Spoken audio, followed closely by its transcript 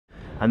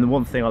And the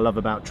one thing I love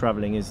about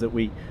traveling is that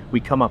we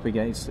come up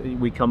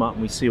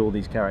and we see all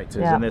these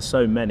characters, and there's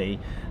so many,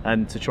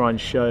 and to try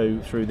and show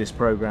through this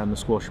program, the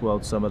Squash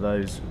World, some of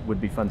those would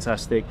be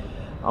fantastic.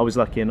 I was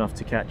lucky enough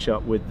to catch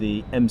up with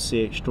the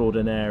MC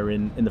extraordinaire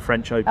in the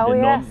French Open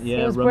in Nantes.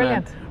 Yeah,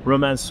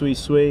 Romain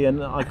SuiSui,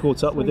 and I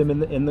caught up with him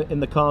in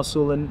the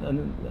castle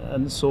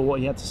and saw what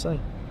he had to say.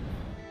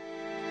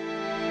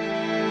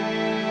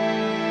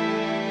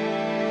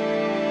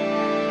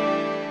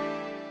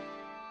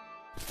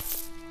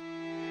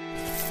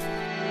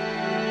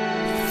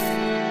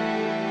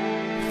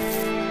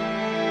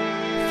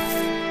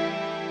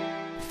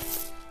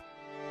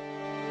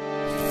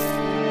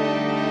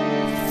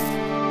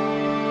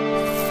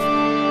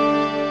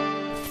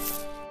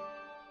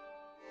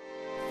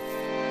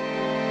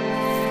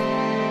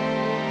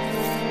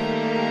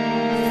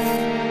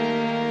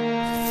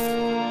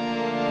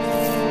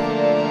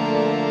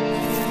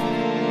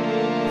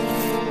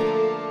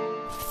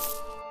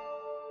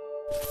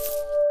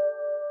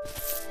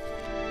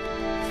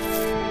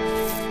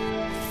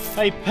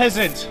 Hey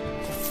peasant,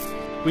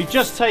 we've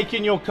just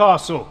taken your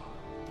castle.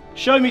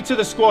 Show me to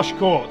the squash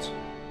court.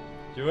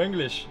 You're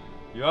English,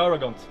 you're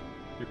arrogant.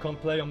 You can't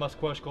play on my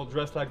squash court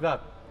dressed like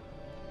that.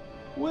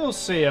 We'll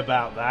see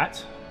about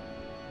that.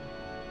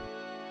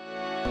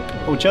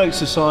 Well,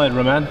 jokes aside,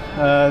 Romain,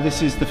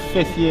 this is the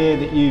 5th year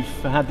that you've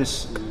had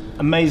this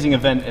amazing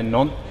event in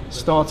Nantes.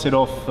 Started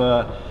off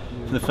for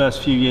the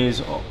first few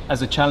years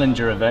as a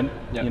challenger event,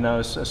 you know,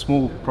 a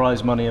small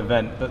prize money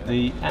event, but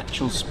the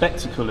actual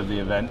spectacle of the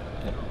event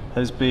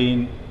has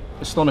been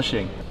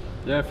astonishing.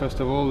 Yeah, first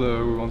of all,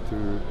 we want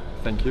to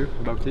thank you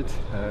about it,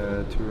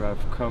 to have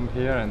come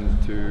here and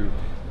to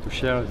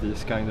share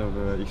this kind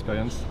of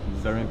experience. It's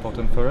very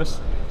important for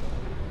us.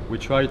 We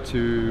try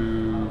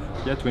to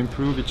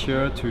improve each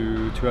year,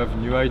 to have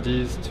new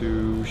ideas,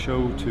 to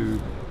show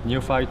to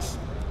neophytes.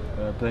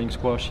 Playing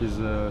squash is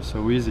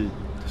so easy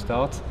to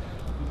start.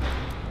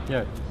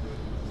 Yeah,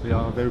 we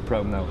are very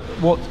proud now.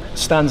 What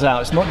stands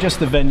out, it's not just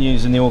the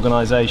venues and the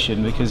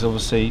organisation, because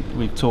obviously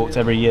we've talked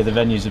every year the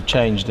venues have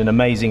changed in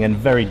amazing and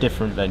very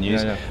different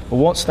venues. But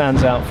what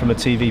stands out from a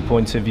TV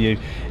point of view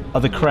are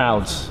the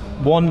crowds.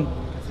 One,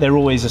 they're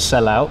always a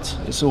sellout,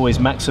 it's always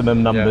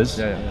maximum numbers,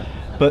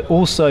 but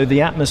also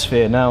the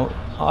atmosphere. Now,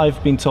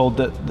 I've been told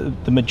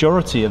that the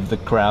majority of the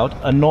crowd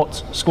are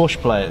not squash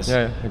players.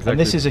 Exactly. And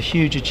this is a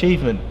huge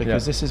achievement,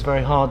 because this is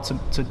very hard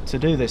to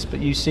do this, but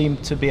you seem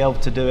to be able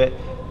to do it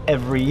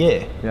every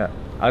year.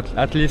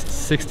 At least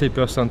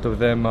 60% of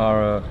them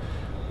are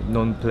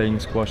non-playing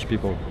squash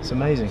people. It's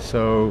amazing.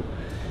 So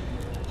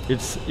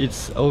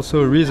it's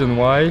also a reason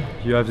why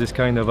you have this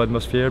kind of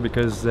atmosphere,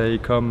 because they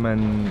come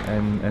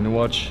and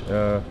watch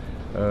a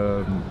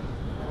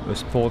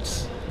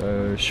sports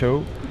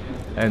show,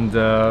 and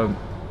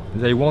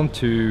they want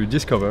to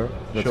discover.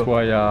 That's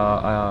why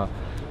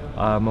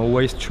I'm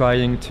always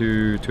trying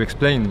to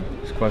explain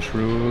squash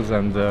rules,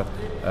 and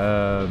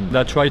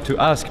I try to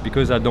ask,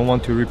 because I don't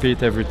want to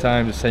repeat every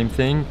time the same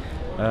thing.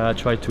 I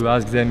try to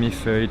ask them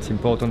if it's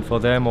important for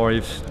them, or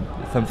if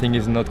something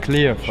is not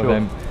clear for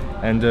them.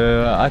 And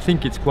I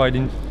think it's quite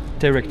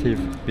interactive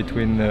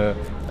between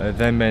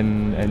them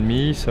and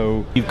me.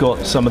 So you've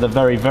got some of the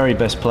very, very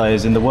best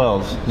players in the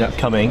world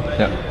coming,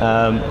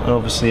 and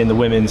obviously in the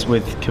women's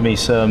with Camille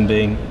Serme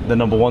being the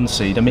 #1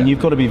 seed. I mean, you've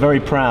got to be very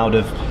proud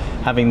of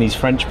having these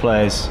French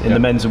players in the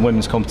men's and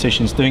women's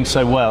competitions doing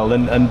so well,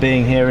 and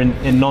being here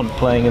in Nantes,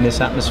 playing in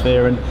this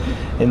atmosphere and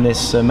in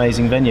this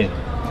amazing venue.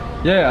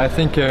 Yeah, I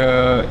think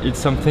it's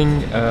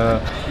something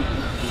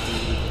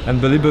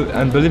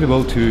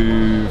unbelievable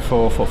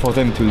for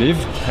them to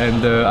live,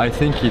 and I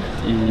think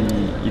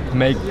it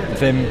makes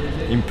them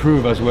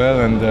improve as well,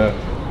 and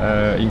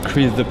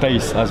increase the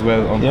pace as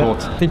well on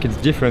court. I think it's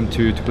different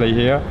to play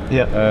here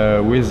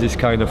with this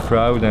kind of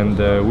crowd and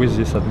with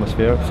this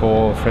atmosphere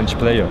for French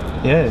player.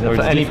 So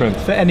for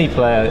any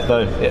player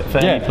though,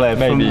 any player.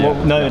 Maybe,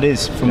 it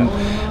is. From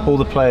all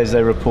the players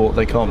they report,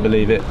 they can't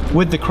believe it.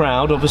 With the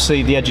crowd,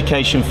 obviously the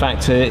education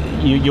factor,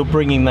 you're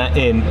bringing that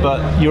in, but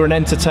you're an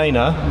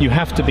entertainer. You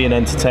have to be an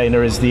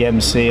entertainer as the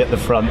MC at the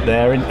front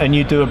there, and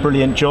you do a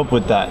brilliant job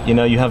with that. You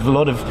know, you have a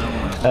lot of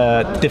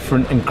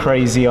different and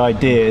crazy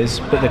ideas,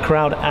 but the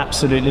crowd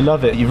absolutely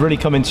love it. You've really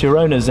come into your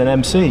own as an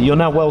MC. You're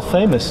now world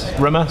famous,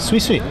 Romain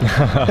SuiSui.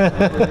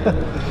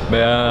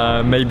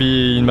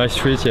 Maybe in my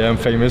street, I'm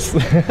famous.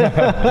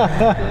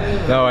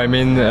 No, I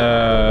mean,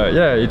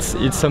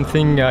 it's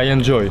something I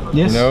enjoy.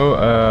 You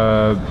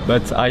know,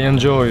 but I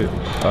enjoy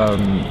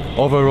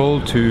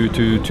overall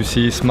to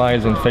see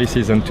smiles on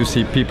faces and to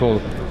see people.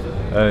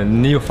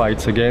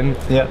 Neophytes again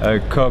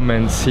come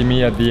and see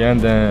me at the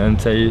end and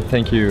say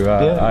thank you,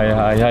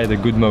 I had a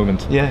good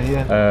moment.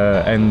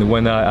 And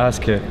when I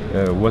ask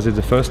was it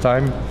the first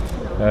time,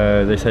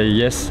 they say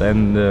yes,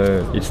 and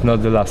it's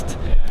not the last.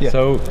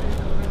 So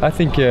I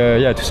think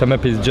to sum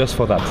up, it's just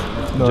for that.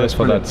 Just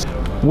for that.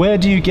 Where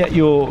do you get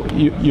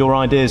your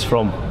ideas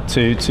from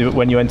to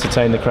when you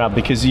entertain the crowd,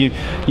 because you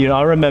know,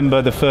 I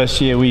remember the first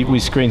year we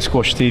screened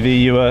Squash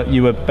TV,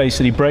 you were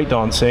basically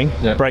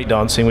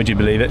breakdancing, would you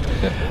believe it?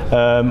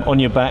 Yeah. On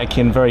your back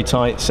in very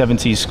tight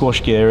 70s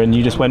squash gear, and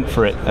you just went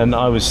for it, and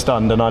I was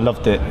stunned and I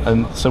loved it.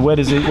 And so where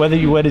do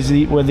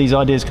these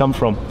ideas come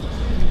from?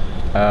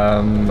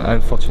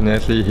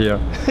 Unfortunately here.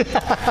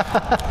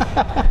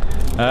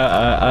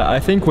 I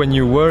think when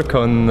you work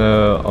on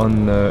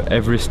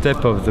every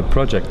step of the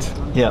project,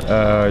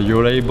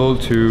 you're able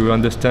to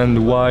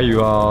understand why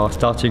you are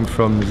starting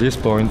from this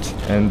point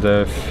and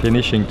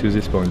finishing to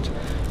this point.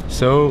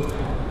 So,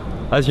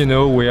 as you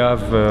know, we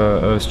have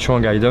a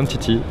strong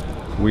identity.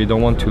 We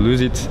don't want to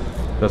lose it.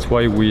 That's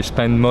why we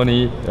spend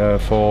money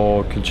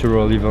for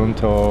cultural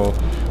event or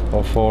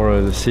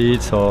for the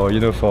seats, or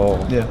for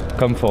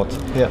comfort.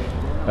 Yeah.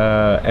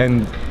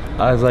 And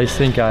as I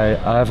think I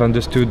have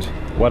understood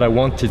what I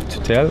wanted to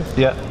tell.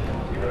 Yeah.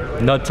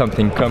 Not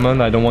something common.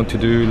 I don't want to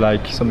do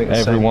like something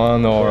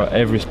everyone or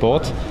every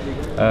sport.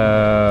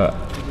 I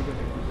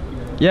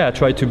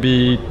try to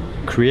be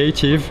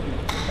creative,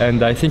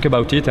 and I think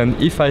about it. And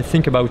if I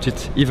think about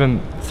it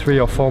even 3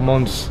 or 4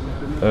 months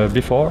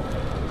before,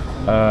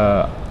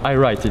 I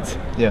write it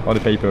on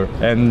the paper.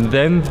 And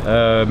then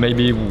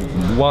maybe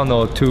 1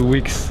 or 2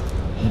 weeks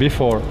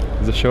before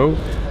the show,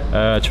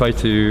 I try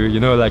to,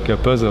 like a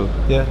puzzle.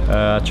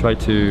 I try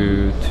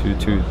to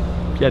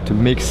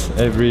mix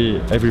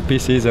every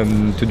pieces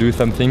and to do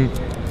something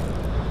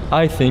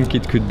I think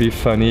it could be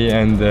funny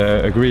and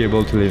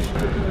agreeable to live.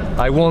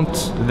 I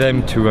want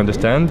them to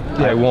understand.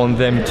 I want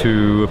them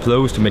to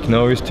applause, to make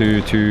noise,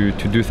 to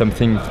do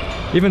something,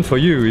 even for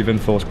you, even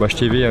for Squash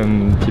TV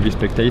and TV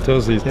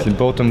spectators. It's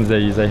important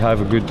they have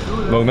a good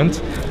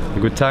moment, a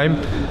good time,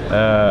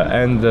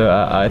 and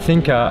I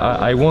think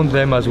I want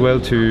them as well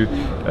to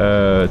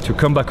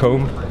come back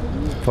home,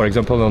 for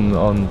example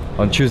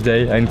on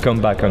Tuesday, and come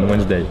back on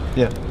Wednesday.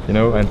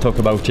 And talk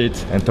about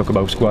it, and talk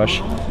about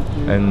squash,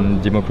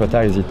 and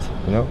democratize it.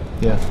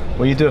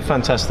 Well, you do a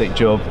fantastic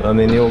job. I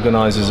mean, the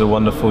organisers are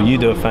wonderful. You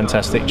do a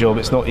fantastic job.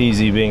 It's not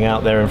easy being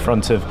out there in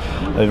front of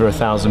over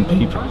 1,000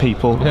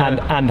 people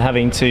and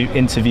having to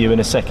interview in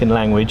a second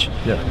language.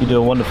 You do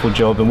a wonderful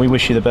job, and we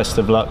wish you the best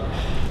of luck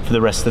for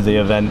the rest of the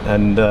event,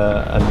 and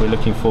we're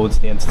looking forward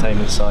to the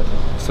entertainment side.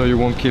 So you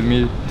won't kill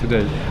me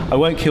today? I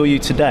won't kill you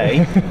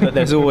today, but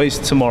there's always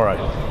tomorrow.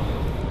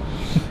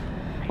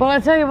 Well,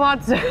 I'll tell you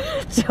what,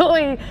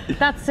 Joey,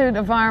 that suit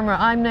of armour,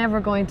 I'm never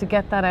going to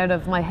get that out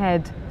of my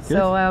head. Good.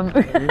 So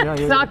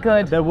it's not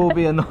good. There will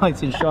be a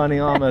knight in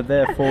shining armour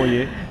there for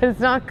you. It's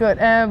not good,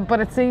 but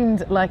it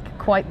seemed like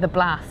quite the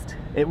blast.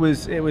 It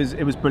was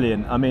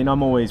brilliant. I mean,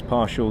 I'm always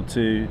partial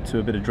to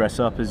a bit of dress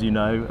up, as you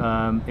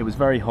know. It was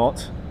very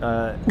hot.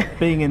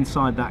 Being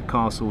inside that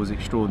castle was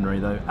extraordinary,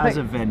 though. As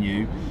a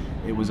venue,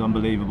 it was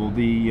unbelievable.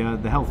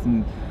 The health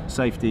and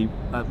safety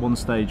at one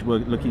stage were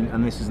looking,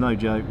 and this is no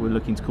joke, were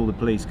looking to call the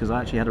police because I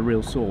actually had a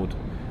real sword,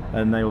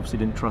 and they obviously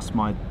didn't trust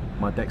my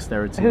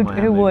dexterity.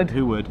 Who would?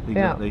 Who would,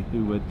 exactly,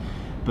 who would.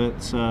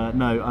 But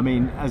no, I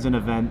mean, as an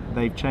event,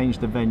 they've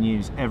changed the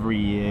venues every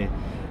year.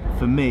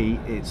 For me,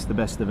 it's the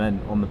best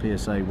event on the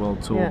PSA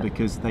World Tour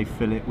because they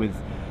fill it with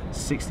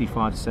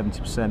 65 to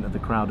 70% of the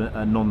crowd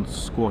are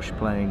non-squash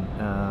playing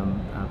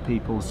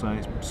people, so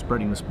it's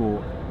spreading the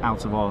sport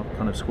out of our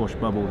kind of squash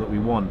bubble that we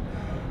want.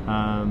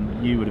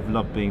 You would have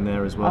loved being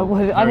there as well.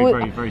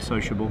 Very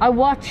sociable. I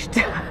watched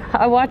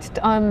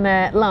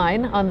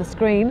online on the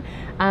screen,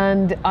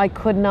 and I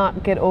could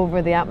not get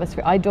over the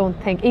atmosphere. I don't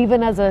think,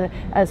 even as a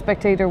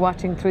spectator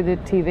watching through the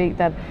TV,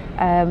 that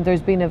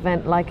there's been an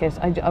event like it.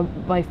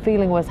 My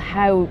feeling was,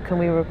 how can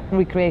we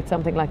recreate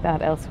something like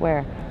that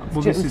elsewhere?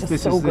 Well, this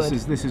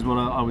is what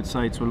I would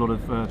say to a lot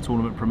of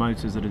tournament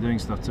promoters that are doing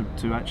stuff,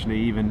 to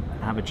actually even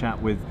have a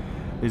chat with.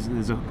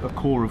 There's a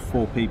core of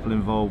 4 people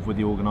involved with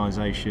the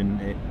organisation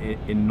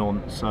in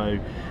Nantes, so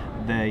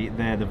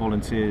they're the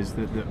volunteers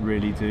that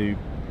really do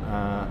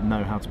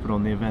know how to put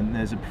on the event.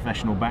 There's a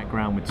professional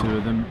background with 2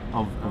 of them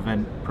of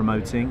event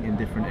promoting in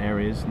different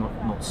areas, not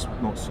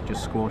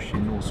just squash,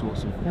 in all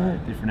sorts of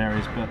different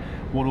areas. But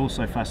what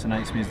also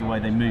fascinates me is the way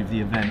they move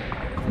the event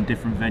from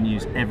different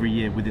venues every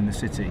year within the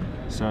city.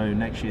 So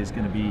next year is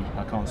going to be,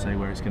 I can't say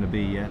where it's going to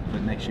be yet,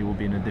 but next year will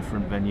be in a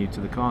different venue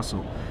to the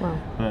castle. Wow.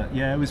 But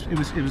yeah, it was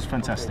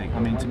fantastic. I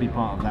mean, to be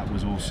part of that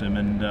was awesome,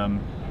 and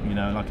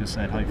like I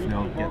said, hopefully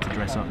I'll get to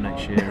dress up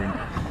next year,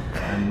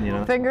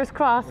 and fingers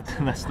crossed.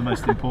 That's the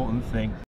most important thing.